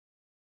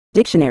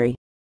Dictionary.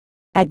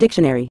 At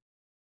dictionary.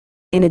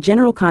 In a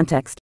general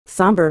context,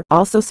 somber,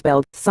 also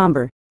spelled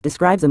somber,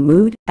 describes a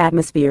mood,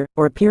 atmosphere,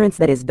 or appearance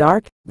that is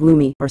dark,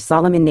 gloomy, or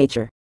solemn in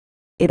nature.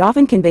 It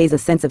often conveys a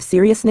sense of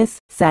seriousness,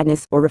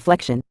 sadness, or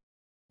reflection.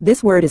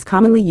 This word is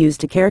commonly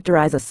used to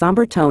characterize a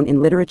somber tone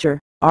in literature,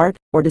 art,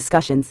 or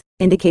discussions,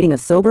 indicating a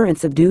sober and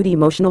subdued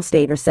emotional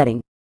state or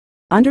setting.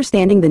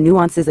 Understanding the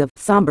nuances of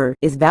somber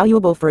is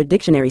valuable for a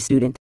dictionary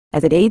student,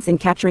 as it aids in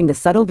capturing the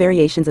subtle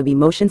variations of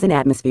emotions and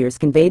atmospheres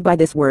conveyed by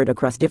this word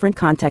across different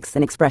contexts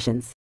and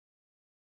expressions.